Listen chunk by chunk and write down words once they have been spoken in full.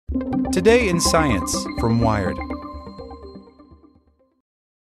Today in Science from Wired.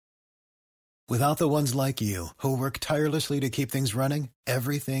 Without the ones like you, who work tirelessly to keep things running,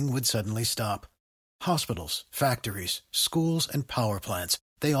 everything would suddenly stop. Hospitals, factories, schools, and power plants,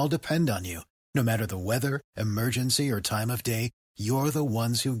 they all depend on you. No matter the weather, emergency, or time of day, you're the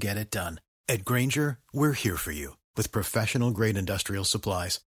ones who get it done. At Grainger, we're here for you with professional-grade industrial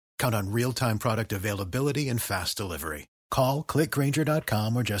supplies. Count on real-time product availability and fast delivery. Call,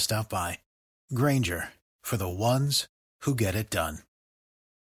 clickgrainger.com, or just stop by. Grainger, for the ones who get it done.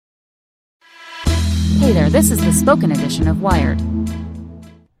 Hey there, this is the spoken edition of Wired.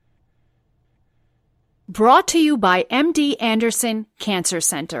 Brought to you by MD Anderson Cancer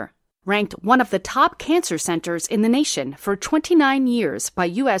Center. Ranked one of the top cancer centers in the nation for 29 years by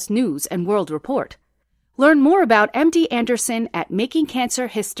U.S. News & World Report. Learn more about MD Anderson at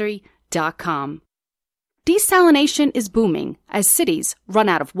makingcancerhistory.com. Desalination is booming as cities run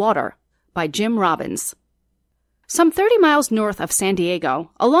out of water, by Jim Robbins. Some 30 miles north of San Diego,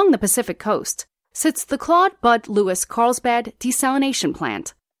 along the Pacific coast, sits the Claude Lewis Carlsbad Desalination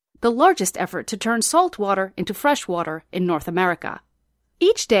Plant, the largest effort to turn salt water into fresh water in North America.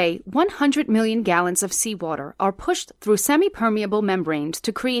 Each day, 100 million gallons of seawater are pushed through semi-permeable membranes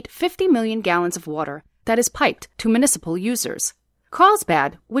to create 50 million gallons of water that is piped to municipal users.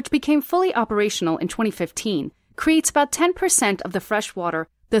 Carlsbad, which became fully operational in 2015, creates about 10% of the fresh water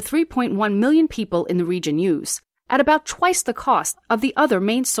the 3.1 million people in the region use, at about twice the cost of the other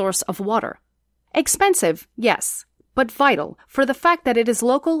main source of water. Expensive, yes, but vital for the fact that it is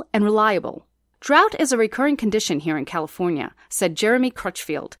local and reliable. Drought is a recurring condition here in California, said Jeremy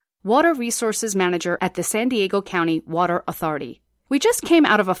Crutchfield, Water Resources Manager at the San Diego County Water Authority. We just came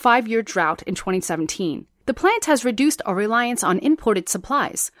out of a 5-year drought in 2017. The plant has reduced our reliance on imported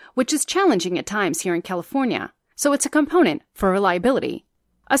supplies, which is challenging at times here in California, so it's a component for reliability.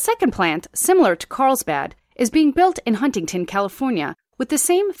 A second plant, similar to Carlsbad, is being built in Huntington, California, with the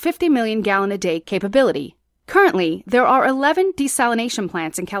same 50 million gallon a day capability. Currently, there are 11 desalination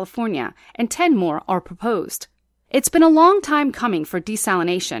plants in California, and 10 more are proposed. It's been a long time coming for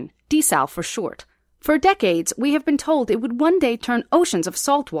desalination, desal for short. For decades, we have been told it would one day turn oceans of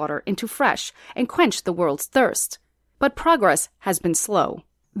salt water into fresh and quench the world's thirst. But progress has been slow.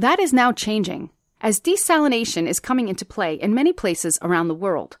 That is now changing, as desalination is coming into play in many places around the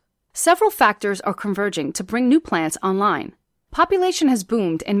world. Several factors are converging to bring new plants online. Population has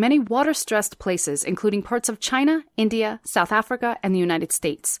boomed in many water-stressed places, including parts of China, India, South Africa, and the United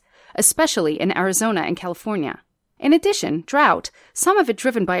States, especially in Arizona and California. In addition, drought, some of it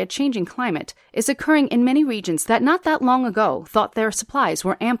driven by a changing climate, is occurring in many regions that not that long ago thought their supplies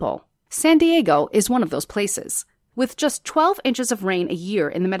were ample. San Diego is one of those places. With just 12 inches of rain a year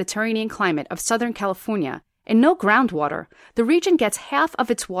in the Mediterranean climate of Southern California and no groundwater, the region gets half of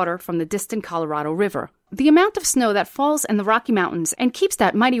its water from the distant Colorado River. The amount of snow that falls in the Rocky Mountains and keeps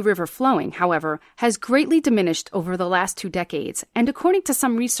that mighty river flowing, however, has greatly diminished over the last 2 decades, and according to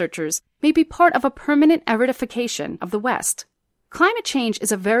some researchers, may be part of a permanent aridification of the West. Climate change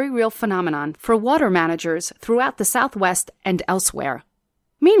is a very real phenomenon for water managers throughout the Southwest and elsewhere.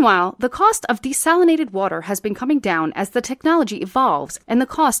 Meanwhile, the cost of desalinated water has been coming down as the technology evolves and the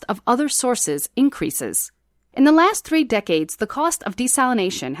cost of other sources increases. In the last 3 decades, the cost of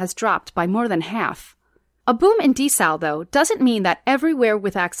desalination has dropped by more than half. A boom in desal, though, doesn't mean that everywhere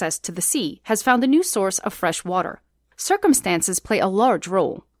with access to the sea has found a new source of fresh water. Circumstances play a large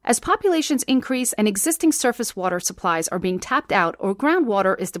role. As populations increase and existing surface water supplies are being tapped out or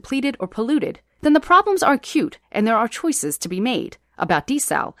groundwater is depleted or polluted, then the problems are acute and there are choices to be made about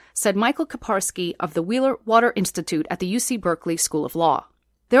desal, said Michael Kaparsky of the Wheeler Water Institute at the UC Berkeley School of Law.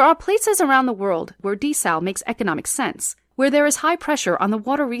 There are places around the world where desal makes economic sense, where there is high pressure on the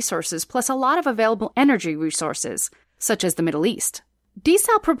water resources plus a lot of available energy resources, such as the Middle East.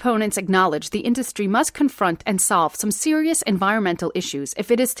 Desal proponents acknowledge the industry must confront and solve some serious environmental issues if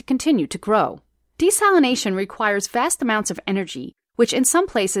it is to continue to grow. Desalination requires vast amounts of energy, which in some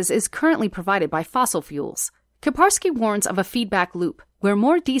places is currently provided by fossil fuels. Kaparsky warns of a feedback loop, where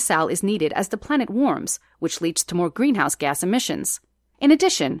more desal is needed as the planet warms, which leads to more greenhouse gas emissions. In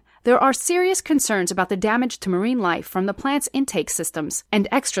addition, there are serious concerns about the damage to marine life from the plant's intake systems and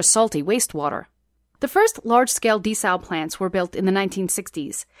extra salty wastewater. The first large-scale desal plants were built in the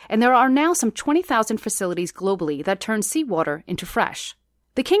 1960s, and there are now some 20,000 facilities globally that turn seawater into fresh.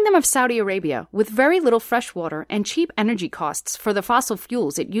 The Kingdom of Saudi Arabia, with very little fresh water and cheap energy costs for the fossil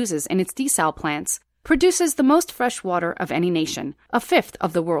fuels it uses in its desal plants, produces the most fresh water of any nation, a fifth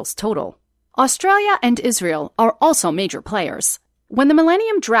of the world's total. Australia and Israel are also major players. When the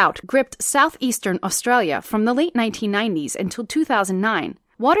millennium drought gripped southeastern Australia from the late 1990s until 2009,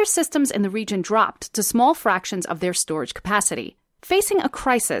 water systems in the region dropped to small fractions of their storage capacity. Facing a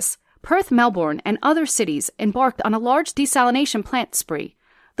crisis, Perth, Melbourne, and other cities embarked on a large desalination plant spree.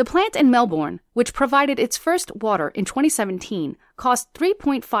 The plant in Melbourne, which provided its first water in 2017, cost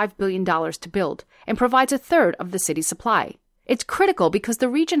 $3.5 billion to build and provides a third of the city's supply. It's critical because the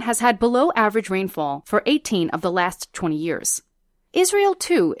region has had below-average rainfall for 18 of the last 20 years. Israel,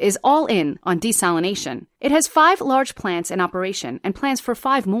 too, is all in on desalination. It has 5 large plants in operation and plans for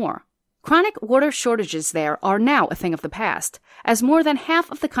 5 more. Chronic water shortages there are now a thing of the past, as more than half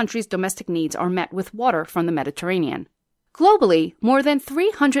of the country's domestic needs are met with water from the Mediterranean. Globally, more than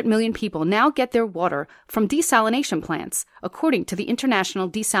 300 million people now get their water from desalination plants, according to the International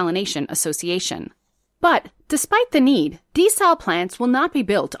Desalination Association. But, despite the need, desal plants will not be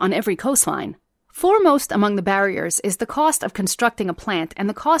built on every coastline. Foremost among the barriers is the cost of constructing a plant and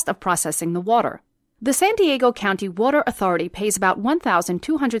the cost of processing the water. The San Diego County Water Authority pays about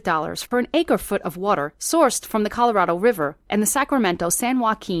 $1,200 for an acre-foot of water sourced from the Colorado River and the Sacramento-San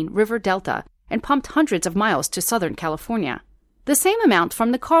Joaquin River Delta and pumped hundreds of miles to Southern California. The same amount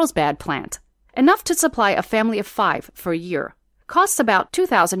from the Carlsbad plant, enough to supply a family of 5 for a year, costs about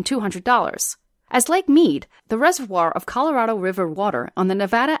 $2,200. As Lake Mead, the reservoir of Colorado River water on the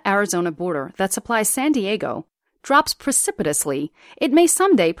Nevada-Arizona border that supplies San Diego, drops precipitously, it may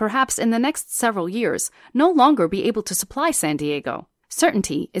someday, perhaps in the next several years, no longer be able to supply San Diego.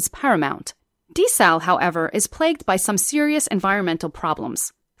 Certainty is paramount. Desal, however, is plagued by some serious environmental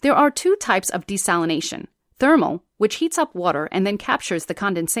problems. There are 2 types of desalination: thermal, which heats up water and then captures the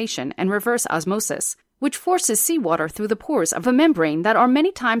condensation, and reverse osmosis, which forces seawater through the pores of a membrane that are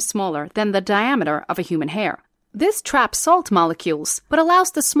many times smaller than the diameter of a human hair. This traps salt molecules, but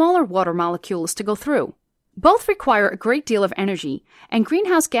allows the smaller water molecules to go through. Both require a great deal of energy, and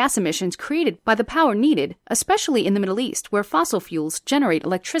greenhouse gas emissions created by the power needed, especially in the Middle East where fossil fuels generate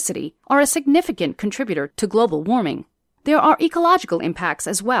electricity, are a significant contributor to global warming. There are ecological impacts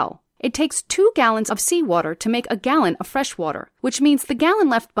as well. It takes 2 gallons of seawater to make a gallon of fresh water, which means the gallon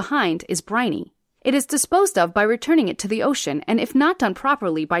left behind is briny. It is disposed of by returning it to the ocean, and if not done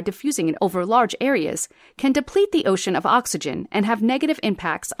properly by diffusing it over large areas, can deplete the ocean of oxygen and have negative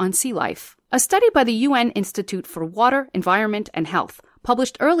impacts on sea life. A study by the UN Institute for Water, Environment, and Health,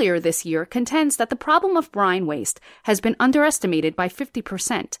 published earlier this year, contends that the problem of brine waste has been underestimated by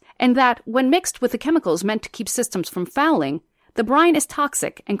 50%, and that, when mixed with the chemicals meant to keep systems from fouling, the brine is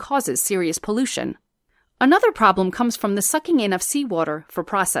toxic and causes serious pollution. Another problem comes from the sucking in of seawater for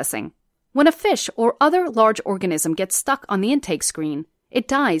processing. When a fish or other large organism gets stuck on the intake screen, it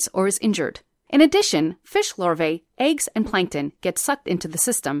dies or is injured. In addition, fish larvae, eggs, and plankton get sucked into the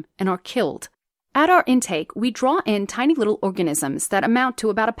system and are killed. At our intake, we draw in tiny little organisms that amount to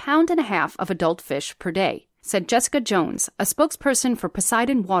about 1.5 pounds of adult fish per day, said Jessica Jones, a spokesperson for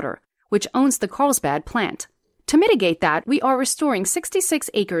Poseidon Water, which owns the Carlsbad plant. To mitigate that, we are restoring 66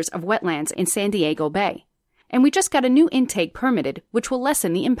 acres of wetlands in San Diego Bay. And we just got a new intake permitted, which will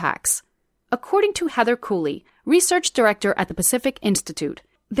lessen the impacts. According to Heather Cooley, research director at the Pacific Institute,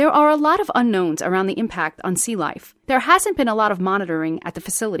 there are a lot of unknowns around the impact on sea life. There hasn't been a lot of monitoring at the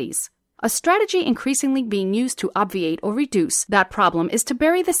facilities. A strategy increasingly being used to obviate or reduce that problem is to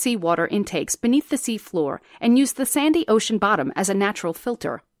bury the seawater intakes beneath the sea floor and use the sandy ocean bottom as a natural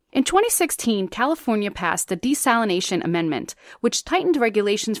filter. In 2016, California passed the Desalination Amendment, which tightened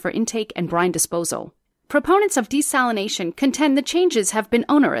regulations for intake and brine disposal. Proponents of desalination contend the changes have been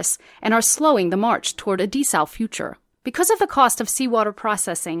onerous and are slowing the march toward a desal future. Because of the cost of seawater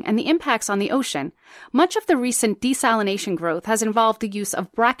processing and the impacts on the ocean, much of the recent desalination growth has involved the use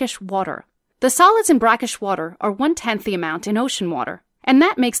of brackish water. The solids in brackish water are 1/10 the amount in ocean water, and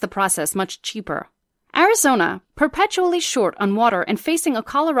that makes the process much cheaper. Arizona, perpetually short on water and facing a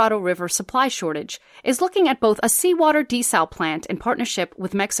Colorado River supply shortage, is looking at both a seawater desal plant in partnership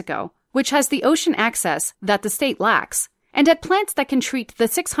with Mexico, which has the ocean access that the state lacks, and at plants that can treat the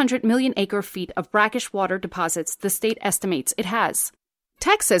 600 million acre-feet of brackish water deposits the state estimates it has.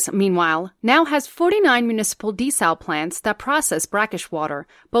 Texas, meanwhile, now has 49 municipal desal plants that process brackish water,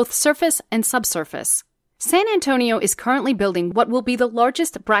 both surface and subsurface. San Antonio is currently building what will be the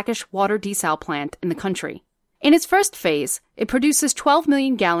largest brackish water desal plant in the country. In its first phase, it produces 12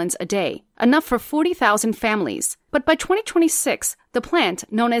 million gallons a day, enough for 40,000 families. But by 2026, the plant,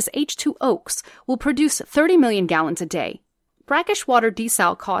 known as H2 Oaks, will produce 30 million gallons a day. Brackish water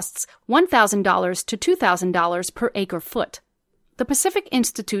desal costs $1,000 to $2,000 per acre-foot. The Pacific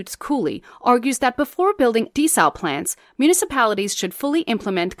Institute's Cooley argues that before building desal plants, municipalities should fully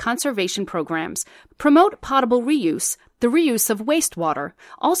implement conservation programs, promote potable reuse, the reuse of wastewater,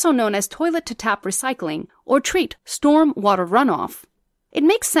 also known as toilet-to-tap recycling, or treat storm water runoff. It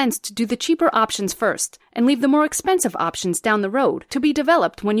makes sense to do the cheaper options first and leave the more expensive options down the road to be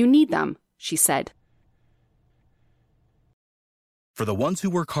developed when you need them, she said. For the ones who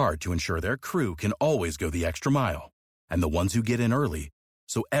work hard to ensure their crew can always go the extra mile, and the ones who get in early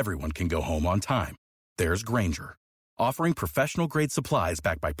so everyone can go home on time, there's Grainger, offering professional-grade supplies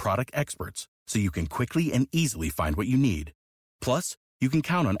backed by product experts so you can quickly and easily find what you need. Plus, you can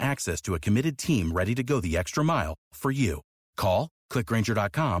count on access to a committed team ready to go the extra mile for you. Call, click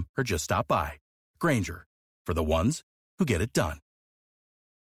Grainger.com, or just stop by. Grainger, for the ones who get it done.